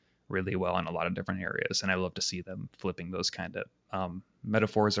like really well in a lot of different areas, and I love to see them flipping those kind of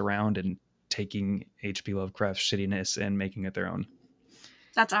metaphors around and taking H.P. Lovecraft's shittiness and making it their own.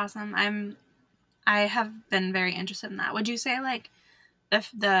 That's awesome. I have been very interested in that. Would you say like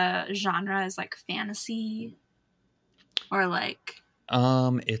the genre is like fantasy or like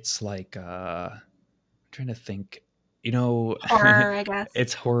It's like trying to think. You know, horror, I guess?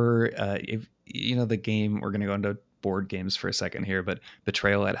 it's horror. If the game, we're gonna go into board games for a second here, but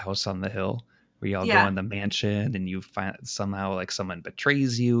Betrayal at House on the Hill, where y'all go Yeah. in the mansion and you find somehow like someone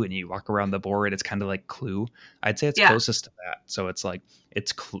betrays you and you walk around the board. It's kind of like Clue. I'd say it's Yeah. closest to that. So it's like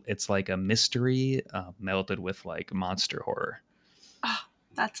it's like a mystery melded with like monster horror. Oh,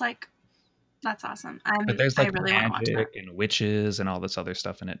 that's like that's awesome. But there's I like really want to watch that. magic and witches and all this other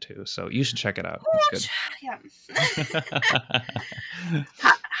stuff in it too. So you should check it out. It's good. What? Yeah.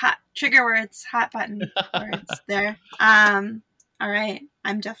 Hot trigger words, hot button words there. All right.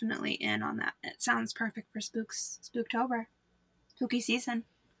 I'm definitely in on that. It sounds perfect for Spooktober. Spooky season.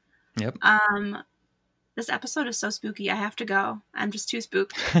 Yep. This episode is so spooky. I have to go. I'm just too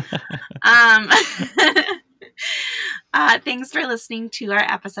spooked. Thanks for listening to our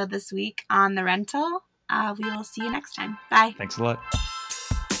episode this week on The Rental. We will see you next time. Bye. Thanks a lot.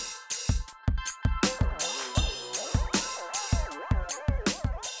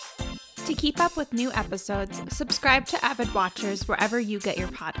 To keep up with new episodes, subscribe to Avid Watchers wherever you get your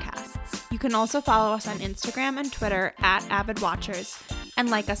podcasts. You can also follow us on Instagram and Twitter @Avid Watchers and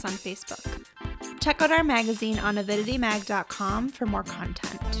like us on Facebook. Check out our magazine on aviditymag.com for more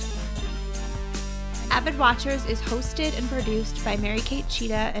content. Avid Watchers is hosted and produced by Mary Kate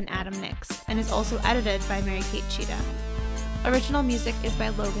Cheetah and Adam Nix, and is also edited by Mary Kate Cheetah. Original music is by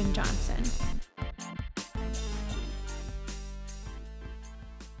Logan Johnson.